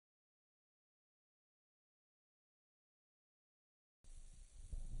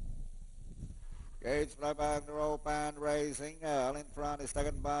Gates right back the rope and racing. In front is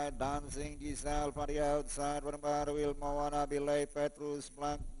taken by Dancing Giselle on the outside. Running by the wheel, Moana Belay, Petrus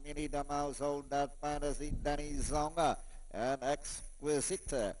Blanc, Mini the Mouse, Hold That Fantasy, Danny Zonga, and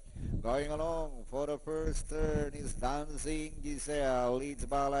Exquisite. Going along for the first turn is Dancing Giselle. Leads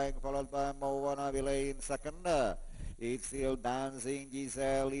Balang, followed by Moana Belay in second. It's still Dancing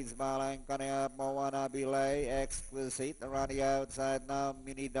Giselle, leads Balang, coming up, Moana Belay, Exquisite, around the outside now,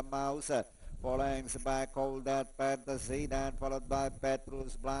 Mini the Mouse. 4 lengths back, Hold That Fantasy, then followed by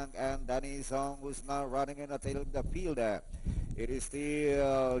Petrus Blanc and Danny Song, who's now running in the tail of the field. It is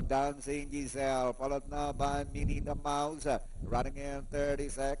still Dancing Giselle, followed now by Mini the Mouse, running in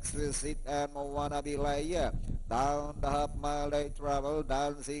 36, Exquisite and Moana Belay. Down the half mile they travel,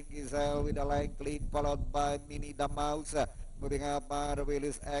 Dancing Giselle with a length lead, followed by Mini the Mouse. Moving up by the wheel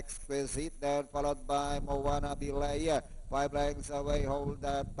is Exquisite, then followed by Moana Belay. 5 lengths away, Hold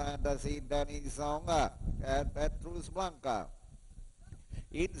That Fantasy, Danny Zonga, and Petrus Blanca.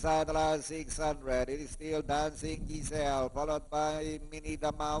 Inside the last 600, it is still Dancing Giselle, followed by Mini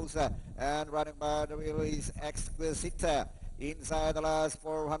the Mouse, and running by the wheel is Exquisite. Inside the last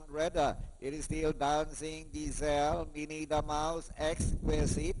 400, it is still Dancing Giselle, Mini the Mouse,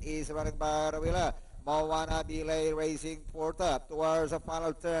 Exquisite is running by the wheel. Moana Belay racing fourth up towards the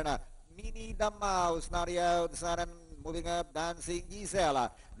final turn. Mini the Mouse, now the outside and moving up, Dancing Giselle.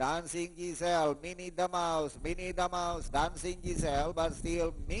 Dancing Giselle, Mini the Mouse, Dancing Giselle, but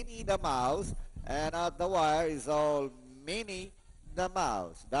still Mini the Mouse. And at the wire is all Mini the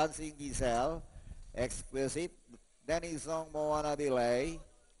Mouse. Dancing Giselle, Exquisite, Danny Song, Moana Belay,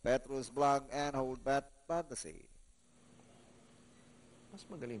 Petrus Blanc, and Hold That Fantasy. Mas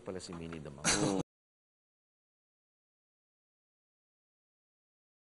magaling pala si Minnie the Mouse.